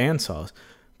everything. Bandsaws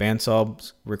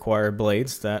require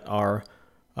blades that are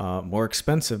more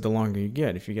expensive the longer you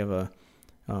get. If you have a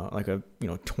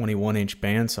 21-inch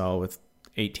bandsaw with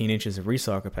 18 inches of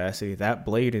resaw capacity, that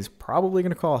blade is probably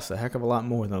going to cost a heck of a lot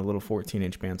more than a little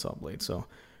 14-inch bandsaw blade. So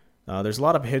there's a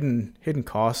lot of hidden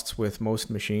costs with most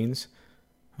machines.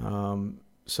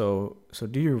 So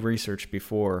do your research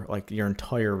before, like your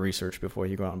entire research before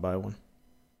you go out and buy one.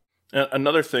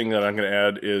 Another thing that I'm going to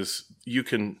add is you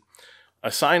can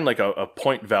assign like a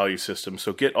point value system.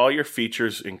 So get all your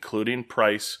features, including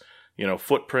price,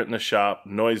 footprint in the shop,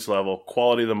 noise level,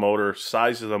 quality of the motor,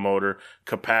 size of the motor,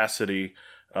 capacity,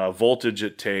 voltage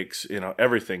it takes,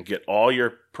 everything. Get all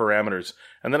your parameters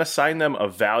and then assign them a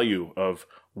value of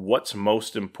what's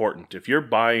most important. If you're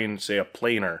buying, say, a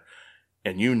planer,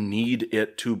 and you need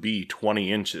it to be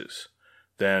 20 inches,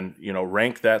 then,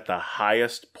 rank that the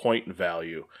highest point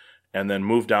value and then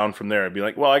move down from there and be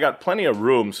like, well, I got plenty of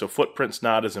room, so footprint's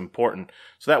not as important.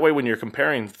 So that way, when you're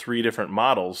comparing 3 different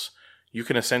models, you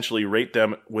can essentially rate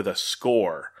them with a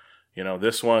score.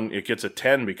 This one, it gets a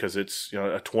 10 because it's,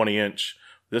 a 20 inch.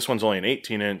 This one's only an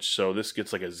 18 inch, so this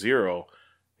gets like a 0.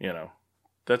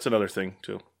 That's another thing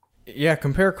too. Yeah,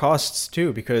 compare costs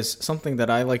too, because something that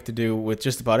I like to do with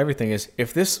just about everything is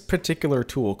if this particular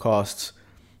tool costs,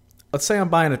 let's say I'm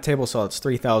buying a table saw that's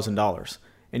 $3,000,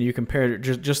 and you compare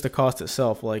just the cost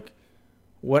itself, like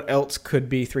what else could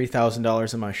be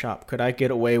 $3,000 in my shop? Could I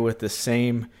get away with the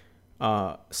same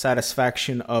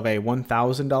satisfaction of a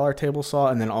 $1,000 table saw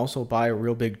and then also buy a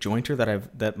real big jointer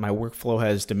that my workflow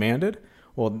has demanded?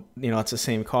 Well, it's the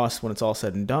same cost when it's all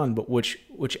said and done, but which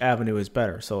avenue is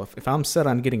better? So if I'm set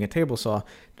on getting a table saw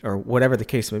or whatever the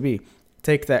case may be,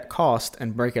 take that cost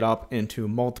and break it up into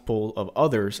multiple of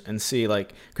others and see,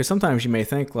 like, because sometimes you may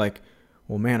think like,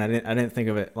 well, man, I didn't think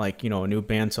of it like, a new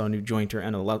bandsaw, new jointer,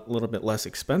 and a little bit less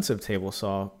expensive table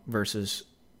saw versus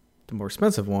the more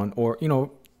expensive one, or,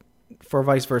 for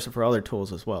vice versa for other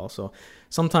tools as well. So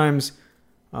sometimes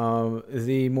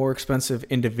the more expensive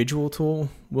individual tool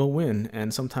will win,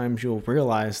 and sometimes you'll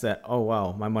realize that, oh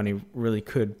wow, my money really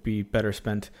could be better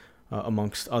spent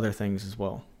amongst other things as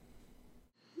well.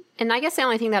 And I guess the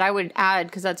only thing that I would add,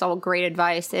 because that's all great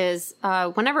advice, is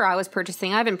whenever I was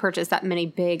purchasing, I haven't purchased that many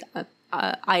big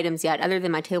items yet, other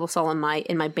than my table saw and my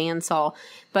bandsaw.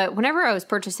 But whenever I was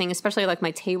purchasing, especially like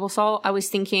my table saw, I was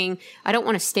thinking, I don't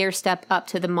want to stair step up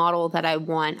to the model that I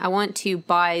want. I want to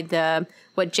buy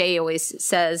what Jay always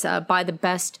says, buy the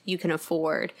best you can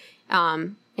afford.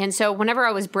 And so whenever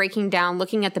I was breaking down,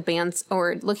 looking at the bands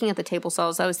or looking at the table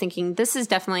saws, I was thinking, this is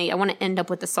definitely, I want to end up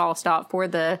with the saw stop for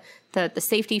the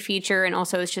safety feature. And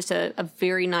also it's just a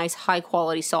very nice high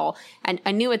quality saw. And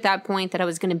I knew at that point that I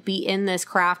was going to be in this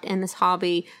craft and this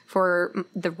hobby for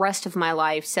the rest of my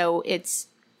life. So it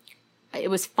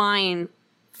was fine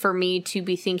for me to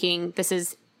be thinking this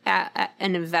is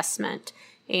an investment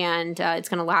and it's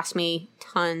going to last me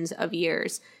tons of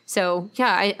years. So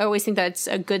yeah, I always think that's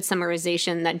a good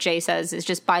summarization that Jay says is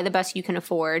just buy the best you can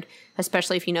afford,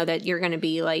 especially if you know that you're going to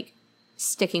be like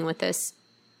sticking with this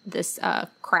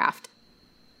craft.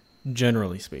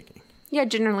 Generally speaking. Yeah,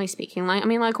 generally speaking,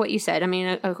 like what you said.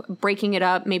 Breaking it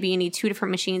up, maybe you need 2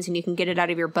 different machines and you can get it out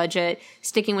of your budget.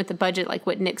 Sticking with the budget, like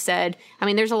what Nick said.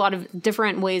 There's a lot of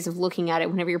different ways of looking at it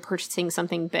whenever you're purchasing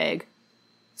something big.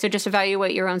 So just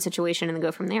evaluate your own situation and then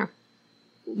go from there.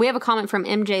 We have a comment from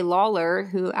MJ Lawler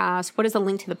who asked, what is the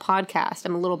link to the podcast?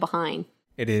 I'm a little behind.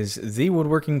 It is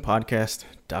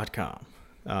thewoodworkingpodcast.com.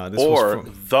 Or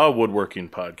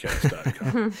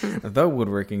thewoodworkingpodcast.com. The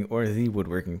Woodworking or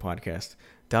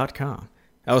thewoodworkingpodcast.com.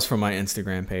 That was from my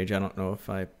Instagram page. I don't know if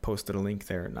I posted a link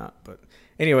there or not. But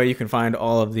anyway, you can find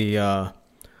all of the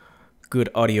good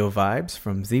audio vibes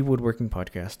from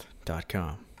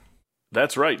thewoodworkingpodcast.com.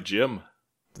 That's right, Jim.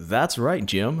 That's right,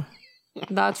 Jim.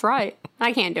 That's right.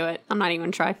 I can't do it. I'm not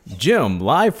even trying. Jim,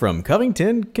 live from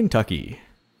Covington, Kentucky.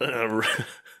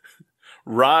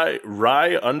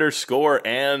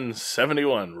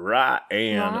 Rye_and71.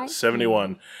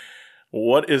 Rye&71.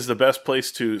 What is the best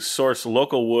place to source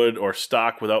local wood or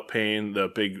stock without paying the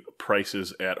big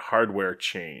prices at hardware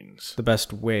chains? The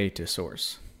best way to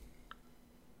source.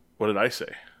 What did I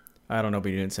say? I don't know,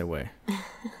 but you didn't say way.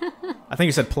 I think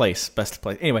you said place. Best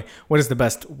place. Anyway, what is the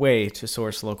best way to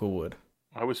source local wood?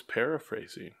 I was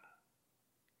paraphrasing.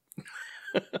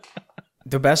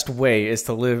 The best way is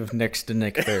to live next to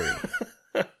Nick Ferry.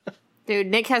 Dude,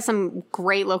 Nick has some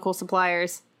great local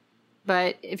suppliers.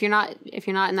 But if you're not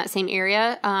in that same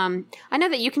area, I know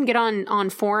that you can get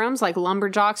on forums like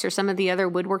Lumberjocks or some of the other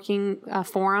woodworking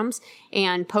forums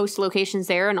and post locations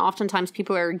there. And oftentimes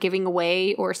people are giving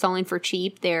away or selling for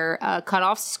cheap their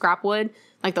cutoffs, scrap wood,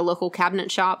 like the local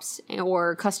cabinet shops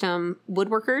or custom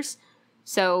woodworkers.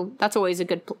 So that's always a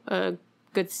good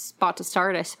spot to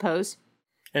start, I suppose.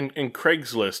 And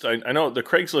Craigslist, I know the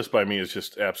Craigslist by me is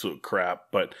just absolute crap,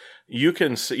 but you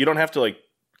don't have to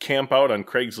camp out on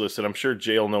Craigslist, and I'm sure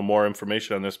Jay will know more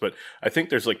information on this, but I think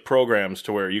there's programs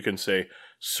to where you can say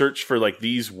search for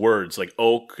these words like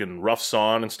oak and rough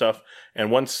sawn and stuff, and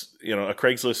once a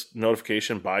Craigslist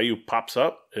notification by you pops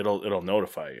up, it'll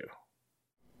notify you.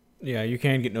 Yeah, you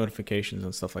can get notifications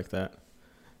and stuff like that.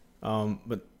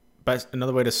 But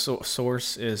another way to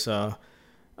source is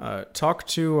talk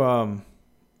to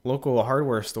local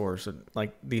hardware stores,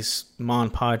 like these mom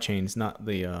and pop chains, not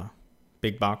the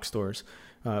big box stores.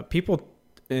 People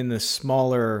in the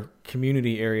smaller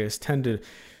community areas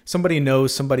somebody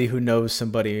knows somebody who knows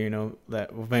somebody, that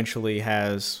eventually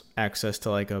has access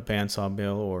to a bandsaw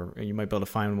mill, or you might be able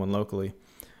to find one locally.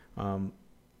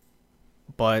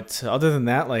 But other than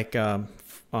that,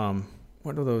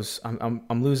 what are those?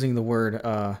 I'm losing the word.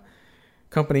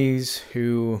 Companies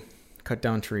who cut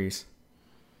down trees.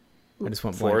 I just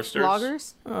went blank. Foresters?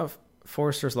 Loggers?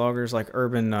 Foresters, loggers,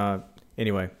 urban.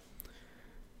 Anyway.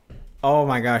 Oh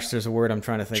my gosh, there's a word I'm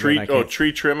trying to think of.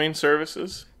 Tree trimming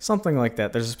services? Something like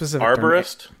that. There's a specific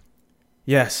arborist? Term.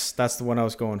 Yes, that's the one I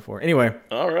was going for. Anyway.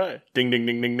 All right. Ding, ding,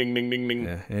 ding, ding, ding, ding, ding, ding.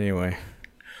 Yeah, anyway.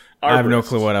 Arborists. I have no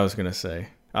clue what I was going to say.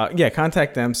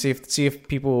 Contact them. See if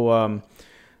people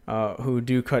who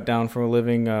do cut down for a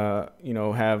living,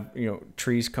 have,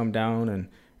 trees come down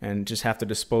and just have to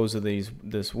dispose of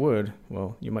this wood.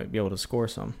 Well, you might be able to score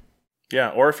some. Yeah,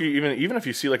 or if you even if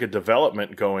you see a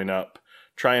development going up,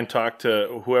 try and talk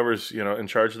to whoever's in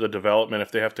charge of the development.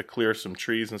 If they have to clear some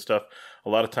trees and stuff, a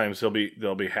lot of times they'll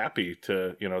be happy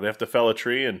to they have to fell a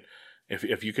tree, and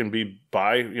if you can be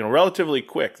by relatively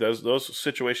quick, those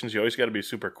situations you always got to be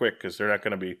super quick because they're not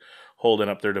going to be holding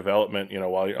up their development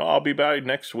while I'll be by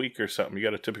next week or something. You got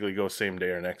to typically go same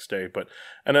day or next day,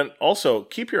 and then also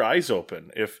keep your eyes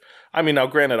open. Now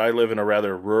granted I live in a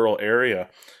rather rural area.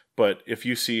 But if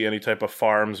you see any type of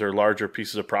farms or larger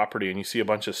pieces of property and you see a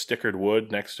bunch of stickered wood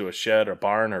next to a shed or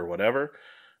barn or whatever,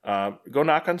 go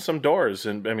knock on some doors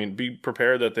and be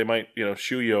prepared that they might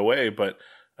shoo you away. But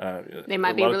they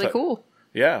might be really cool.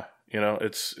 Yeah,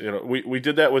 it's we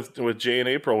did that with Jay and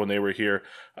April when they were here.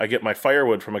 I get my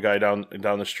firewood from a guy down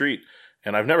the street,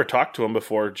 and I've never talked to him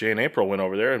before. Jay and April went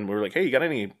over there and we were like, "Hey, you got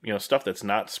any stuff that's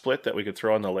not split that we could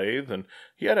throw on the lathe?" And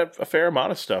he had a fair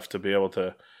amount of stuff to be able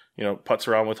to putz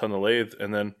around with on the lathe.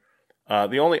 And then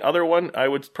the only other one I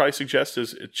would probably suggest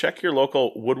is check your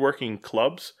local woodworking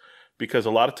clubs, because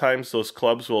a lot of times those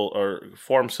clubs will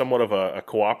form somewhat of a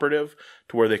cooperative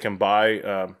to where they can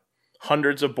buy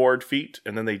hundreds of board feet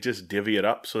and then they just divvy it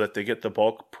up so that they get the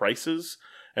bulk prices.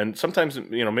 And sometimes,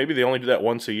 maybe they only do that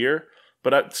once a year, but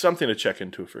that's something to check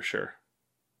into for sure.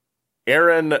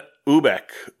 Aaron Ubank.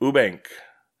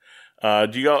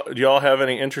 Do y'all have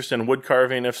any interest in wood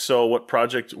carving? If so, what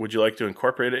project would you like to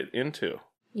incorporate it into?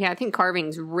 Yeah, I think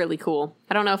carving's really cool.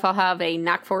 I don't know if I'll have a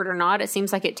knack for it or not. It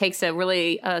seems like it takes a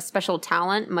really special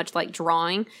talent, much like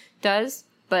drawing does,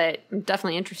 but I'm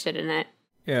definitely interested in it.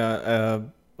 Yeah,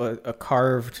 a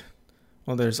carved,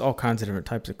 well, there's all kinds of different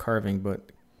types of carving,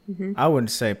 but I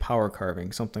wouldn't say power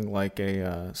carving, something like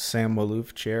a Sam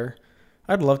Maloof chair.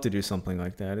 I'd love to do something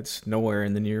like that. It's nowhere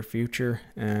in the near future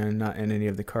and not in any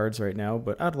of the cards right now,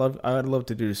 but I'd love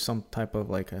to do some type of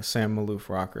like a Sam Maloof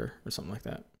rocker or something like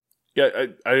that. Yeah,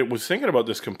 I was thinking about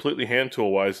this completely hand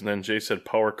tool wise, and then Jay said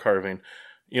power carving.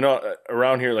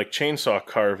 Around here, like chainsaw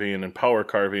carving and power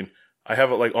carving, I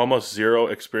have like almost zero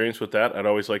experience with that. I'd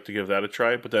always like to give that a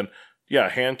try. But then, yeah,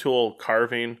 hand tool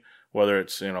carving, whether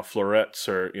it's florets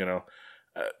or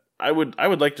I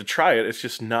would like to try it. It's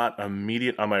just not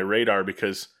immediate on my radar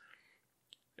because,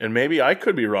 and maybe I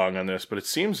could be wrong on this, but it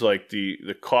seems like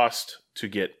the cost to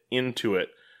get into it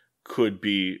could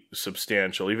be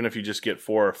substantial, even if you just get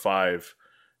 4 or 5,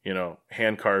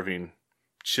 hand carving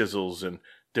chisels and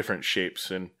different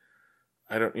shapes. And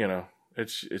I don't,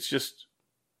 it's just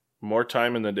more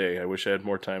time in the day. I wish I had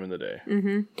more time in the day.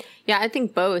 Mm-hmm. Yeah, I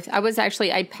think both.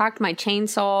 I packed my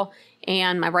chainsaw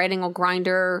and my right angle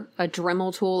grinder, a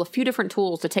Dremel tool, a few different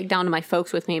tools to take down to my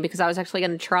folks with me because I was actually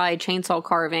going to try chainsaw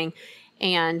carving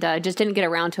and just didn't get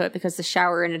around to it because the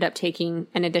shower ended up taking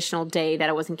an additional day that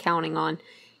I wasn't counting on.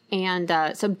 And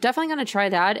so definitely going to try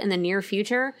that in the near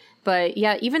future. But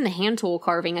yeah, even the hand tool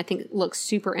carving, I think looks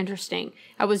super interesting.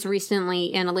 I was recently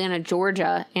in Atlanta,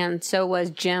 Georgia, and so was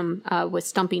Jim with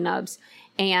Stumpy Nubs.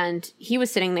 And he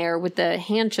was sitting there with the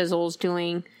hand chisels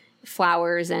doing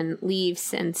flowers and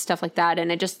leaves and stuff like that.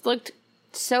 And it just looked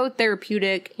so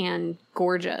therapeutic and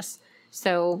gorgeous.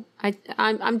 So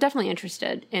I'm definitely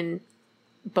interested in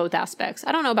both aspects.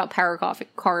 I don't know about power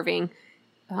carving,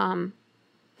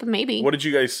 but maybe. What did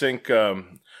you guys think?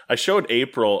 I showed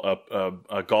April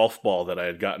a golf ball that I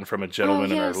had gotten from a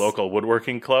gentleman in our local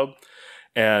woodworking club,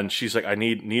 and she's like, "I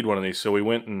need one of these." So we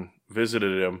went and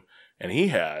visited him, and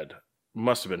he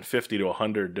must have been 50 to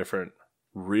 100 different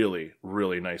really,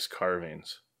 really nice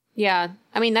carvings. Yeah,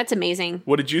 I mean that's amazing.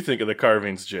 What did you think of the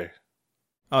carvings, Jay?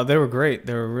 They were great.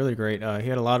 They were really great. He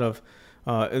had a lot of.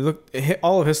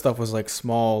 All of his stuff was like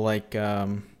small, like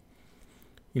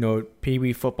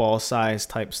pee-wee football size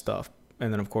type stuff.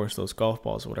 And then, of course, those golf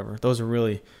balls or whatever. Those are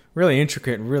really, really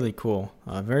intricate and really cool.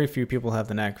 Very few people have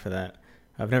the knack for that.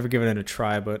 I've never given it a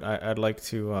try, but I'd like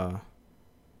to.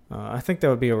 I think that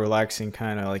would be a relaxing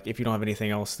kind of like if you don't have anything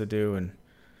else to do and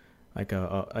like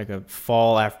a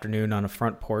fall afternoon on a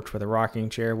front porch with a rocking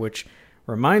chair, which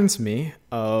reminds me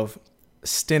of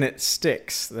Stinnett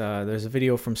Sticks. There's a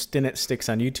video from Stinnett Sticks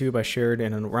on YouTube I shared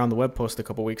in around the web post a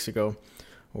couple weeks ago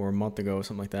or a month ago,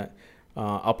 something like that.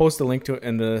 I'll post a link to it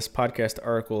in this podcast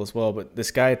article as well. But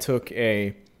this guy took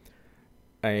this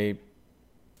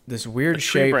weird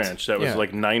tree branch that was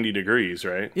like 90 degrees,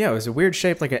 right? Yeah, it was a weird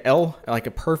shape, like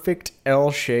a perfect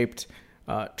L-shaped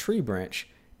tree branch,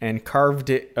 and carved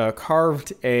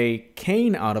a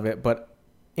cane out of it. But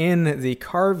in the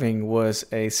carving was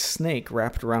a snake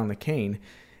wrapped around the cane.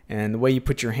 And the way you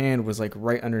put your hand was like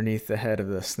right underneath the head of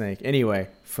the snake. Anyway,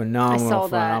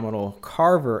 phenomenal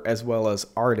carver as well as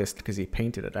artist because he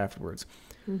painted it afterwards.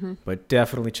 Mm-hmm. But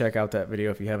definitely check out that video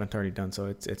if you haven't already done so.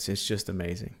 It's just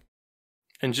amazing.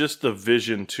 And just the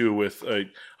vision too with,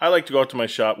 I like to go out to my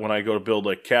shop when I go to build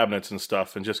like cabinets and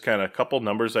stuff and just kind of a couple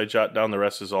numbers I jot down. The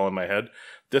rest is all in my head.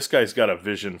 This guy's got a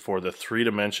vision for the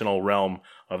 3-dimensional realm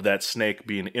of that snake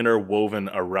being interwoven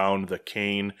around the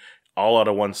cane, all out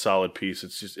of one solid piece.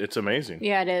 It's amazing.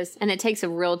 Yeah, it is. And it takes a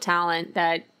real talent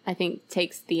that I think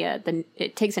takes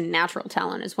it takes a natural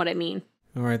talent is what I mean.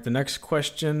 All right. The next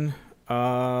question,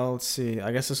 let's see.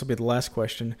 I guess this will be the last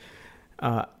question.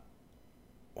 How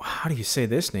do you say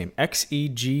this name?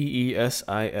 Xegesis.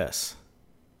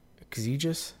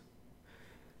 Xegesis?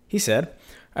 He said,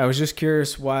 I was just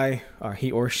curious why, he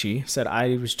or she said,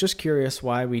 I was just curious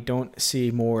why we don't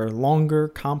see more longer,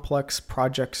 complex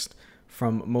projects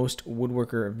from most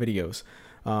woodworker videos.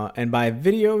 And by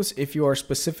videos, if you are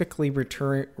specifically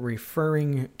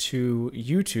referring to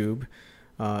YouTube,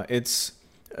 it's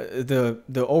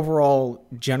the overall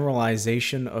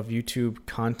generalization of YouTube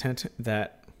content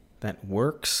that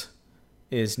works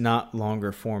is not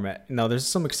longer format. Now, there's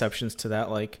some exceptions to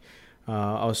that. Like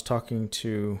I was talking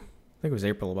to, I think it was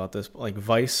April about this, like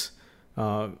Vice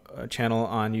channel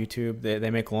on YouTube. They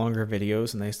make longer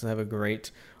videos and they still have a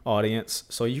great audience.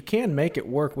 So you can make it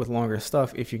work with longer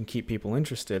stuff if you can keep people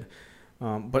interested.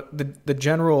 But the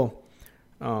general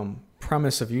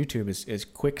premise of YouTube is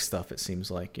quick stuff, it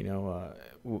seems like.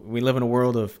 We live in a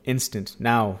world of instant,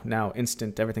 now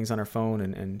instant, everything's on our phone,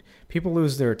 and people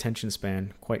lose their attention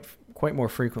span quite more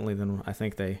frequently than I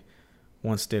think they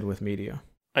once did with media.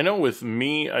 I know with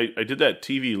me, I did that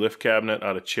TV lift cabinet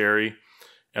out of cherry,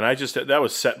 And that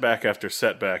was setback after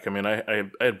setback. I mean, I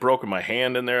had broken my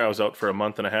hand in there. I was out for a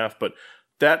month and a half, but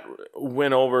that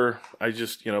went over. I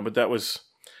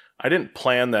didn't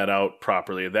plan that out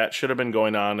properly. That should have been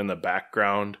going on in the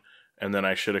background, and then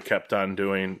I should have kept on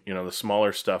doing, the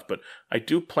smaller stuff. But I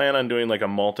do plan on doing like a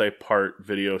multi-part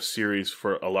video series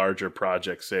for a larger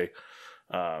project, say,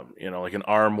 like an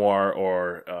armoire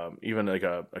or even like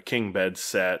a king bed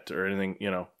set or anything,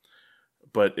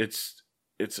 But it's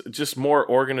just more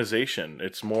organization.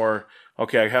 It's more,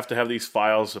 okay, I have to have these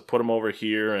files, put them over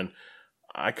here, and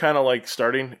I kind of like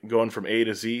going from A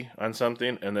to Z on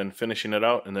something and then finishing it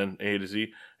out and then A to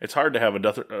Z. It's hard to have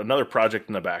another project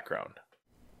in the background.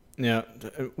 Yeah,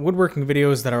 woodworking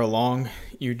videos that are long,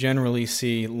 you generally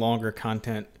see longer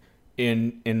content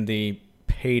in the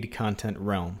paid content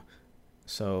realm.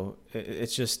 So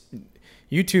it's just,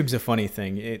 YouTube's a funny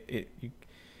thing.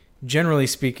 Generally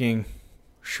speaking,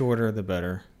 shorter the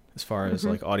better as far as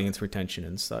like audience retention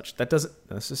and such. That doesn't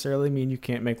necessarily mean you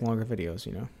can't make longer videos,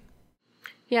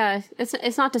 Yeah,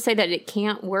 it's not to say that it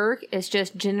can't work. It's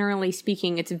just generally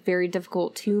speaking, it's very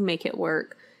difficult to make it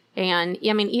work. And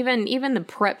I mean, even the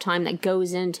prep time that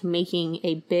goes into making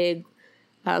a big,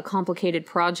 complicated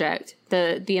project,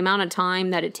 the amount of time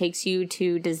that it takes you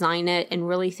to design it and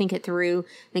really think it through,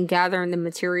 then gather in the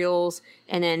materials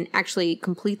and then actually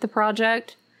complete the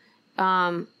project.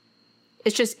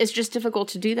 It's just difficult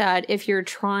to do that if you're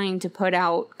trying to put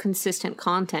out consistent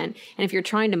content. And if you're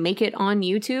trying to make it on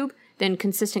YouTube, then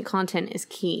consistent content is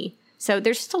key. So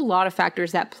there's just a lot of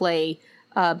factors that play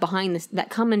that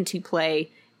come into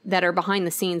play that are behind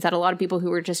the scenes that a lot of people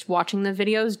who are just watching the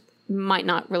videos might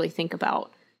not really think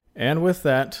about. And with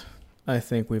that, I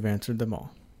think we've answered them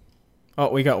all.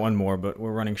 Oh, we got one more, but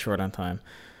we're running short on time.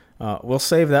 We'll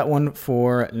save that one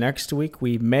for next week.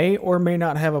 We may or may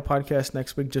not have a podcast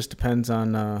next week. Just depends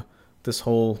on this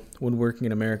whole Woodworking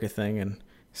in America thing and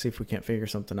see if we can't figure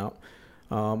something out.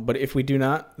 But if we do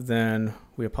not, then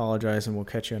we apologize and we'll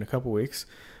catch you in a couple weeks.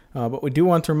 But we do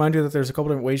want to remind you that there's a couple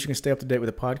different ways you can stay up to date with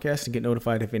the podcast and get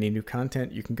notified of any new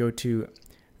content. You can go to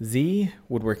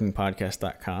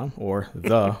thewoodworkingpodcast.com or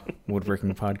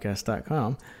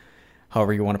thewoodworkingpodcast.com,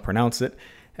 however you want to pronounce it.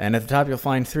 And at the top, you'll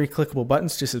find 3 clickable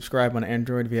buttons to subscribe on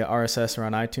Android via RSS or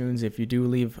on iTunes. If you do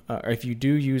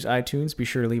use iTunes, be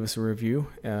sure to leave us a review.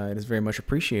 It is very much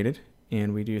appreciated.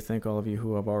 And we do thank all of you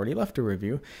who have already left a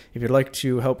review. If you'd like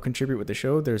to help contribute with the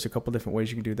show, there's a couple different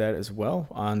ways you can do that as well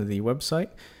on the website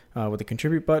with the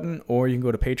contribute button, or you can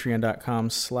go to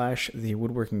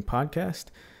patreon.com/thewoodworkingpodcast.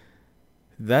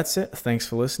 That's it. Thanks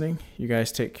for listening. You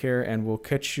guys take care, and we'll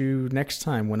catch you next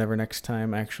time, whenever next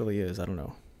time actually is. I don't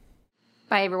know.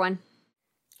 Bye, everyone.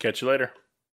 Catch you later.